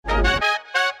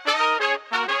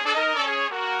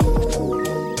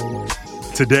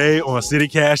Today on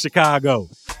CityCast Chicago,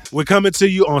 we're coming to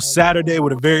you on Saturday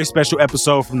with a very special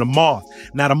episode from the Moth.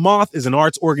 Now, the Moth is an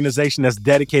arts organization that's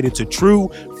dedicated to true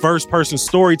first-person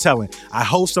storytelling. I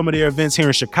host some of their events here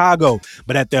in Chicago,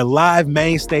 but at their live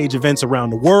main stage events around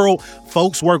the world,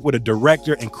 folks work with a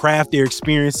director and craft their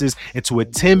experiences into a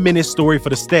 10-minute story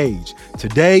for the stage.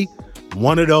 Today,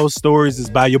 one of those stories is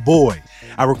by your boy.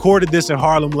 I recorded this in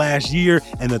Harlem last year,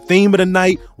 and the theme of the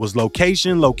night was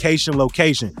location, location,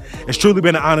 location. It's truly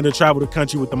been an honor to travel the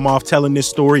country with the Moth telling this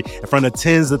story in front of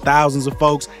tens of thousands of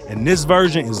folks, and this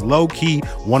version is low-key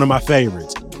one of my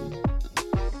favorites.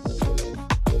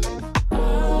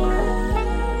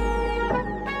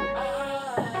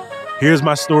 Here's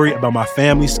my story about my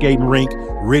family skating rink,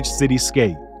 Rich City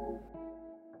Skate.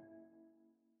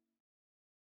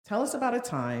 Tell us about a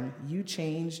time you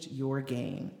changed your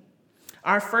game.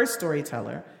 Our first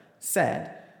storyteller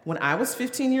said, "When I was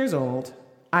 15 years old,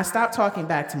 I stopped talking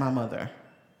back to my mother.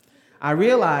 I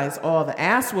realized all the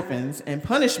ass whoopings and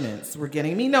punishments were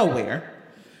getting me nowhere,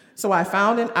 so I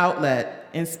found an outlet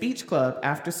in speech club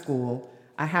after school.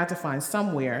 I had to find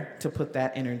somewhere to put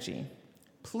that energy."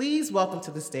 Please welcome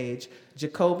to the stage,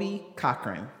 Jacoby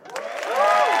Cochran.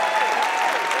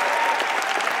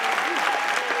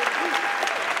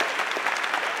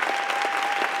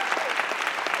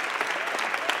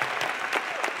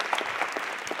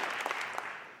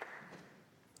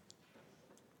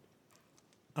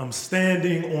 I'm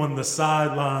standing on the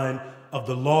sideline of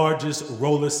the largest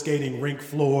roller skating rink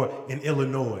floor in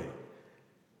Illinois,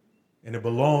 and it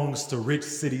belongs to Rich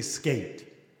City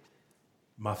Skate,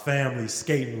 my family's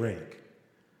skating rink.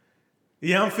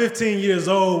 Yeah, I'm 15 years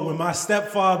old when my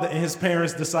stepfather and his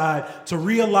parents decide to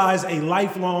realize a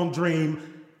lifelong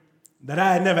dream that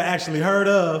I had never actually heard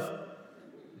of,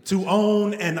 to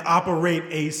own and operate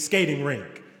a skating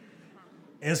rink.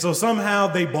 And so somehow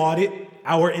they bought it.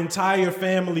 Our entire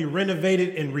family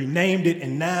renovated and renamed it,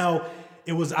 and now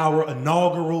it was our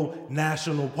inaugural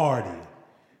national party.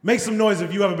 Make some noise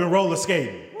if you ever been roller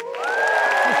skating.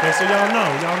 Okay, so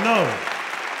y'all know.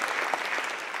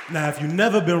 Now, if you've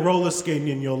never been roller skating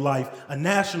in your life, a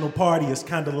national party is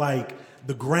kind of like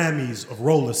the Grammys of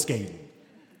roller skating.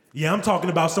 Yeah, I'm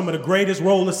talking about some of the greatest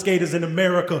roller skaters in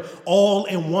America, all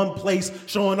in one place,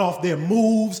 showing off their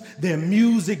moves, their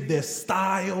music, their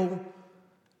style.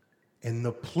 And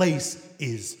the place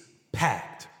is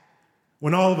packed.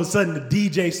 When all of a sudden the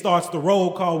DJ starts the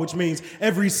roll call, which means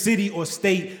every city or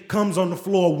state comes on the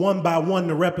floor one by one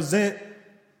to represent.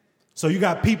 So you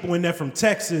got people in there from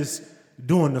Texas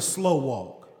doing the slow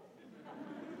walk.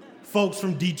 Folks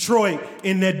from Detroit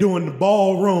in there doing the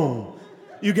ballroom.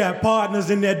 You got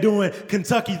partners in there doing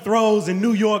Kentucky throws and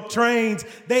New York trains.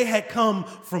 They had come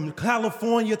from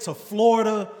California to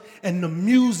Florida, and the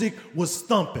music was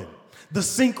thumping. The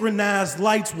synchronized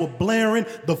lights were blaring,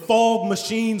 the fog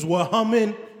machines were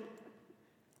humming,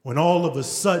 when all of a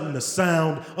sudden the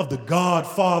sound of the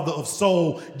godfather of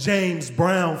soul, James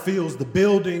Brown, fills the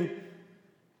building.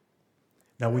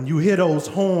 Now, when you hear those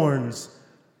horns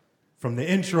from the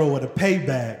intro of the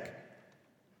payback,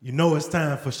 you know it's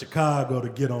time for Chicago to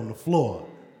get on the floor.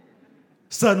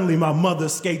 Suddenly, my mother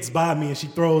skates by me and she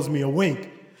throws me a wink.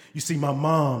 You see, my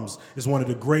mom's is one of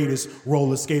the greatest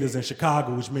roller skaters in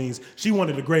Chicago, which means she's one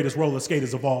of the greatest roller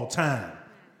skaters of all time.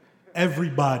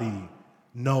 Everybody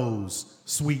knows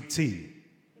Sweet Tea.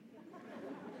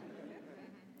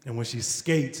 And when she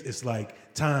skates, it's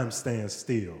like time stands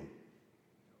still.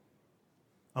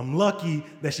 I'm lucky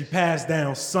that she passed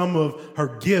down some of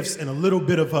her gifts and a little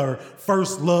bit of her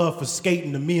first love for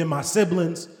skating to me and my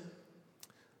siblings.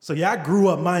 So yeah, I grew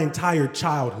up my entire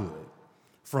childhood.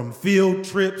 From field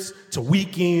trips to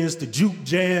weekends to juke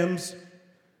jams,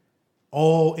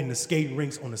 all in the skating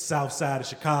rinks on the south side of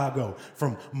Chicago.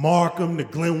 From Markham to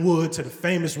Glenwood to the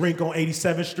famous rink on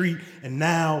 87th Street, and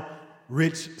now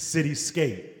Rich City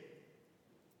Skate.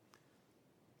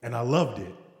 And I loved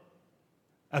it.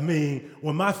 I mean,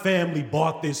 when my family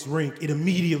bought this rink, it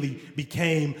immediately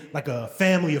became like a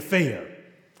family affair.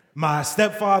 My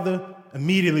stepfather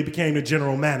immediately became the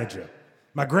general manager.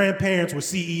 My grandparents were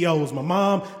CEOs, my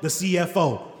mom, the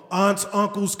CFO. Aunts,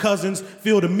 uncles, cousins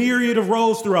filled a myriad of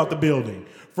roles throughout the building,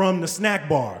 from the snack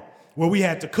bar, where we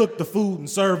had to cook the food and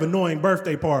serve annoying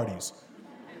birthday parties,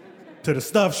 to the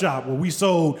stuff shop, where we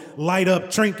sold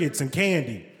light-up trinkets and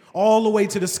candy, all the way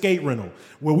to the skate rental,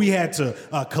 where we had to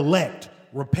collect,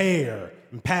 repair,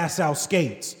 and pass out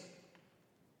skates.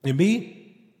 And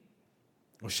me?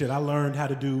 Well, shit, I learned how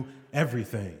to do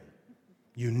everything.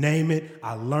 You name it,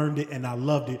 I learned it, and I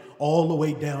loved it, all the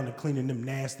way down to cleaning them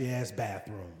nasty-ass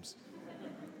bathrooms.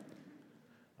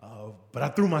 But I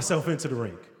threw myself into the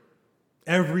rink.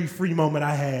 Every free moment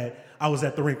I had, I was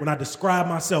at the rink. When I described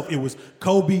myself, it was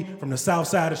Kobe from the south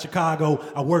side of Chicago.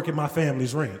 I work at my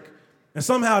family's rink. And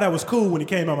somehow that was cool when it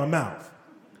came out my mouth.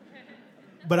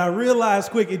 But I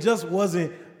realized quick, it just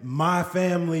wasn't my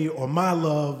family or my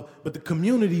love, but the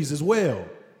communities as well.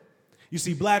 You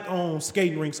see, black-owned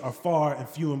skating rinks are far and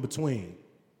few in between.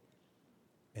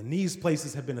 And these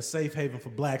places have been a safe haven for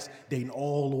blacks dating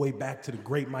all the way back to the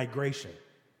Great Migration.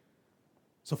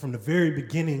 So from the very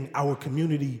beginning, our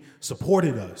community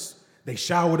supported us. They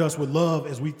showered us with love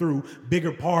as we threw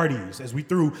bigger parties, as we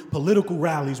threw political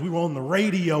rallies. We were on the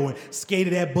radio and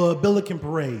skated at Bud Billiken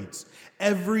parades.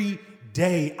 Every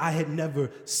day, I had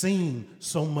never seen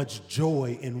so much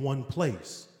joy in one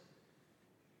place.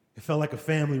 It felt like a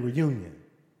family reunion.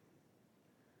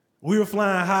 We were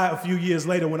flying high a few years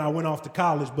later when I went off to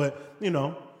college, but,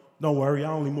 don't worry,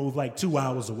 I only moved like 2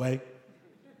 hours away.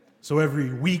 So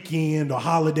every weekend or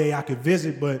holiday I could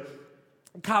visit, but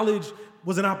college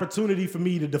was an opportunity for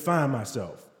me to define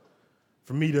myself,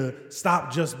 for me to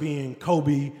stop just being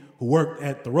Kobe who worked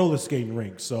at the roller skating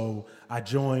rink. So I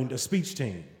joined a speech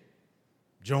team,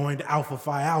 joined Alpha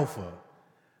Phi Alpha.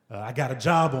 I got a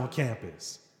job on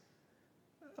campus.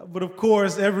 But of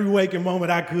course, every waking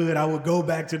moment I could, I would go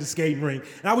back to the skating rink,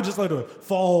 and I would just let her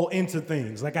fall into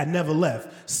things like I never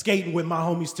left, skating with my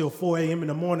homies till 4 a.m. in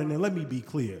the morning. And let me be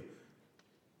clear,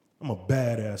 I'm a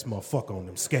badass motherfucker on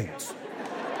them skates.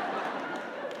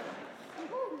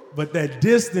 But that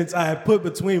distance I had put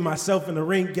between myself and the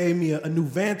rink gave me a new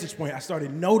vantage point. I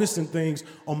started noticing things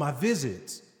on my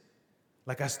visits.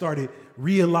 Like I started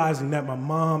realizing that my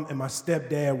mom and my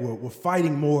stepdad were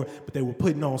fighting more, but they were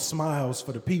putting on smiles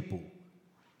for the people.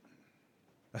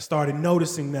 I started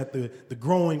noticing that the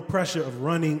growing pressure of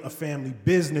running a family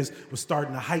business was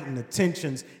starting to heighten the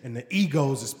tensions and the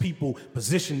egos as people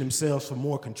positioned themselves for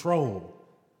more control.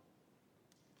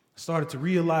 I started to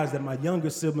realize that my younger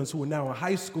siblings, who were now in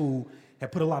high school,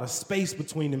 had put a lot of space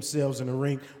between themselves and the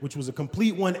rink, which was a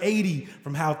complete 180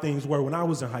 from how things were when I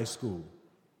was in high school.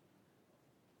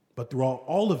 But through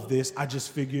all of this, I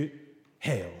just figured,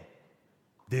 hell,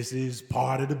 this is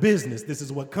part of the business. This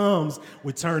is what comes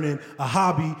with turning a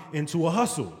hobby into a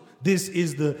hustle. This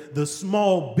is the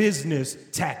small business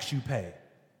tax you pay.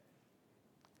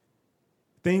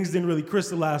 Things didn't really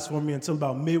crystallize for me until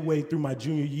about midway through my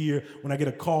junior year when I get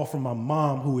a call from my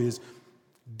mom, who is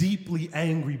deeply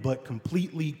angry but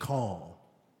completely calm.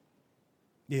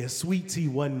 Yeah, sweet tea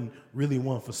wasn't really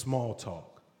one for small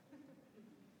talk.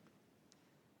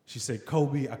 She said,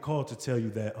 "Kobe, I called to tell you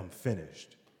that I'm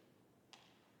finished.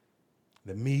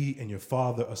 That me and your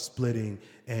father are splitting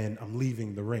and I'm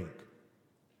leaving the rink."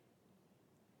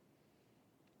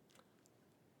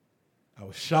 I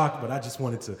was shocked, but I just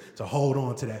wanted to hold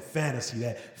on to that fantasy,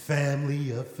 that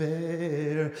family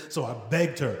affair. So I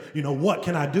begged her, what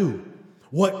can I do?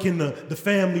 What can the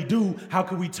family do? How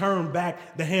can we turn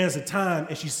back the hands of time?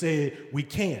 And she said, we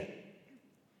can't.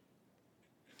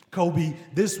 Kobe,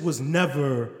 this was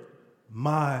never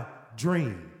my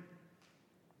dream.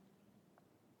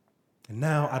 And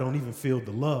now I don't even feel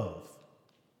the love.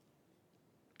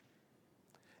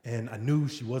 And I knew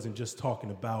she wasn't just talking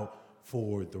about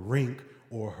for the rink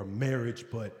or her marriage,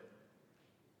 but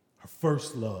her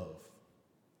first love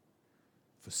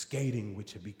for skating,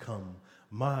 which had become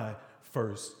my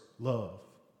first love.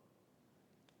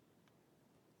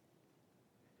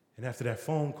 And after that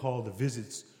phone call, the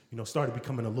visits, started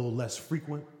becoming a little less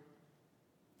frequent.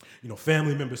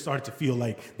 Family members started to feel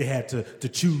like they had to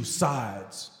choose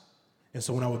sides. And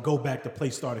so when I would go back, the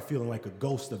place started feeling like a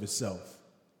ghost of itself.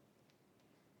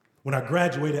 When I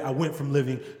graduated, I went from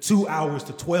living 2 hours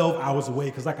to 12 hours away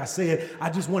because, like I said, I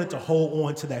just wanted to hold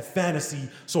on to that fantasy,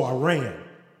 so I ran.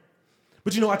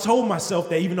 But, I told myself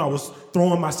that even though I was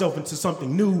throwing myself into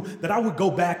something new, that I would go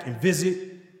back and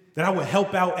visit, that I would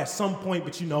help out at some point.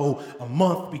 But, a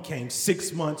month became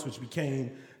 6 months, which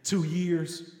became 2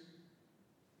 years.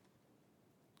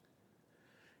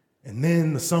 And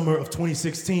then the summer of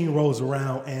 2016 rolls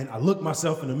around, and I look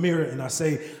myself in the mirror and I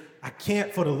say, I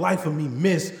can't for the life of me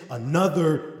miss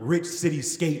another Rich City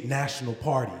Skate National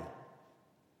Party.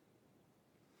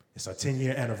 It's our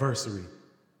 10-year anniversary.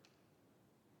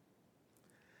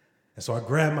 And so I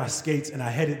grabbed my skates and I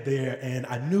headed there, and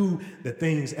I knew that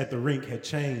things at the rink had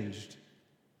changed.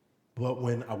 But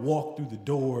when I walked through the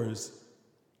doors,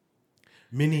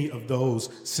 many of those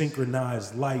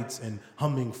synchronized lights and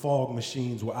humming fog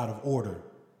machines were out of order.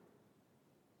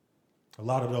 A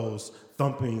lot of those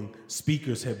thumping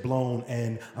speakers had blown,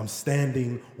 and I'm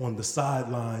standing on the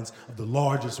sidelines of the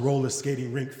largest roller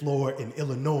skating rink floor in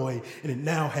Illinois, and it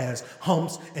now has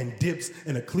humps and dips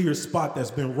and a clear spot that's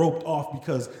been roped off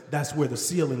because that's where the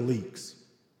ceiling leaks.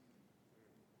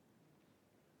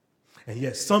 And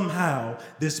yet somehow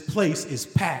this place is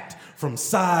packed from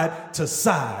side to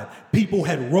side. People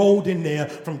had rolled in there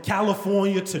from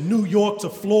California to New York to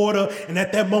Florida. And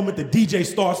at that moment, the DJ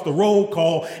starts the roll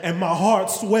call and my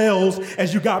heart swells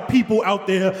as you got people out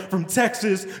there from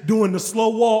Texas doing the slow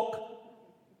walk.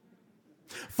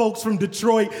 Folks from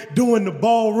Detroit doing the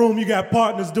ballroom. You got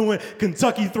partners doing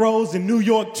Kentucky throws and New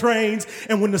York trains.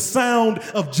 And when the sound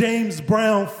of James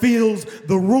Brown fills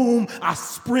the room, I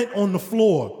sprint on the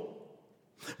floor.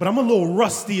 But I'm a little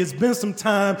rusty. It's been some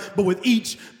time, but with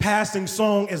each passing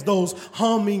song, as those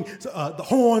humming, the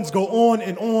horns go on,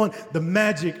 the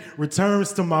magic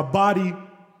returns to my body.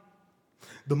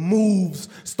 The moves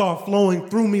start flowing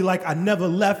through me like I never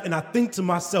left, and I think to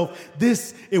myself,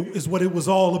 this is what it was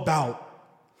all about.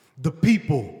 The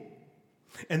people,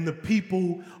 and the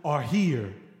people are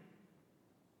here.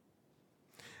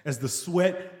 As the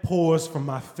sweat pours from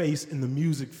my face and the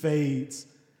music fades,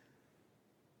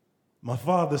 my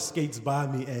father skates by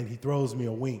me and he throws me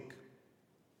a wink.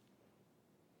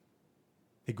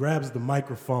 He grabs the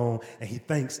microphone and he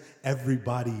thanks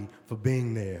everybody for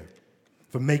being there,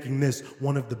 for making this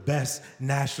one of the best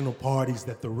national parties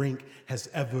that the rink has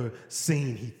ever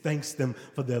seen. He thanks them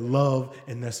for their love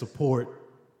and their support.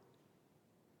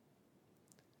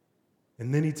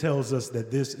 And then he tells us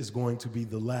that this is going to be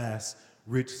the last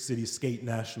Rich City Skate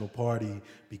National Party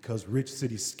because Rich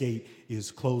City Skate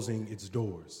is closing its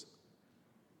doors.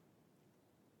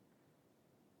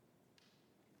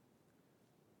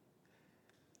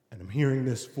 And I'm hearing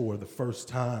this for the first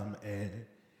time, and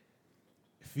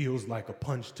it feels like a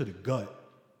punch to the gut.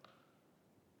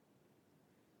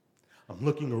 I'm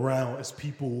looking around as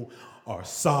people are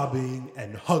sobbing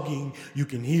and hugging. You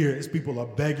can hear as people are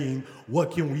begging,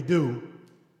 what can we do?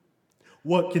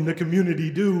 What can the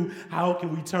community do? How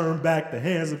can we turn back the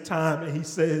hands of time? And he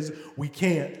says, we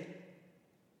can't.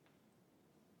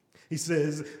 He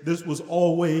says, this was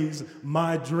always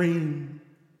my dream.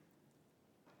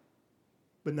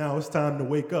 But now it's time to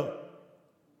wake up.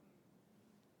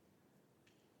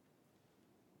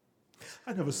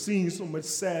 I've never seen so much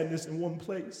sadness in one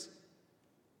place.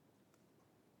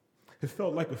 It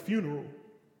felt like a funeral.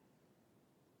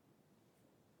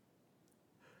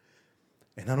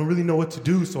 And I don't really know what to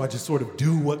do, so I just sort of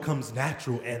do what comes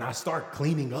natural, and I start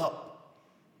cleaning up.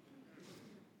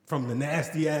 From the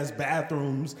nasty-ass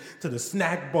bathrooms to the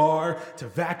snack bar to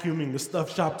vacuuming the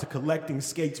stuff shop to collecting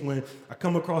skates, when I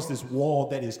come across this wall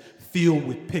that is filled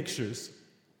with pictures.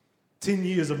 10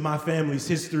 years of my family's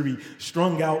history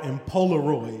strung out in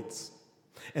Polaroids.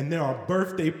 And there are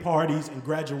birthday parties and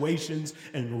graduations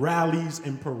and rallies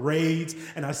and parades.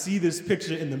 And I see this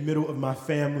picture in the middle of my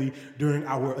family during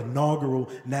our inaugural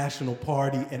national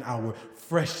party and our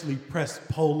freshly pressed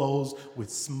polos with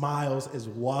smiles as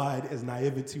wide as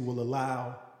naivety will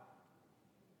allow.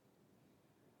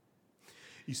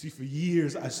 You see, for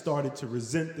years, I started to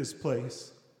resent this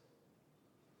place,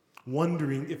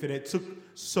 wondering if it had took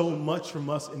so much from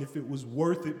us and if it was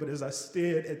worth it. But as I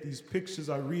stared at these pictures,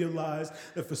 I realized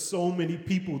that for so many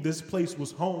people, this place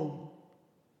was home.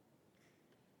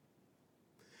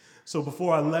 So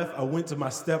before I left, I went to my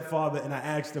stepfather and I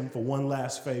asked him for one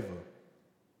last favor.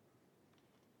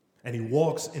 And he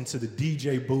walks into the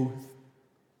DJ booth,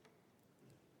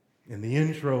 and the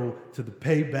intro to the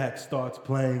Payback starts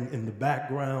playing in the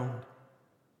background.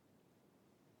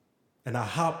 And I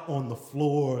hop on the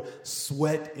floor,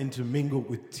 sweat intermingled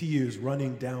with tears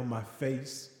running down my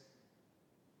face.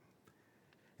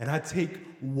 And I take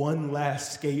one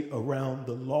last skate around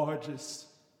the largest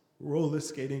roller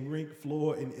skating rink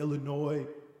floor in Illinois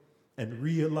and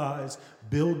realize,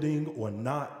 building or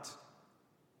not,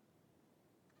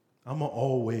 I'm gonna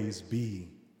always be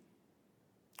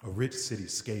a Rich City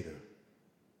skater.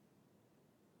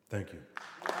 Thank you.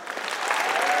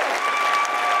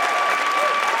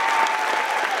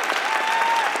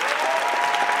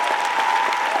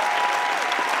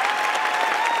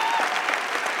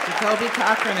 Jacoby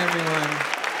Cochran, everyone.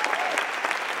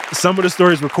 Some of the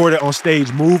stories recorded on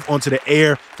stage move onto the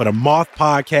air for the Moth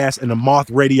podcast and the Moth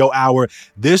Radio Hour.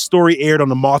 This story aired on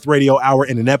the Moth Radio Hour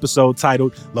in an episode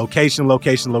titled Location,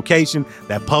 Location, Location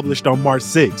that published on March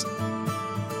 6th.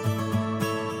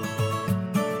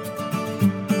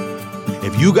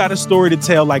 If you got a story to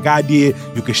tell like I did,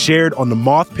 you can share it on the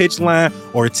Moth pitch line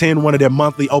or attend one of their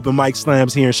monthly open mic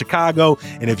slams here in Chicago.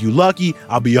 And if you're lucky,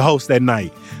 I'll be your host that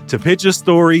night. To pitch a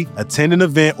story, attend an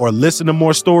event, or listen to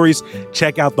more stories,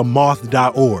 check out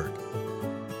themoth.org.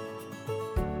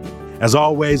 As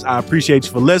always, I appreciate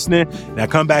you for listening. Now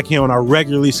come back here on our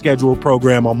regularly scheduled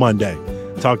program on Monday.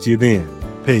 Talk to you then.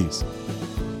 Peace.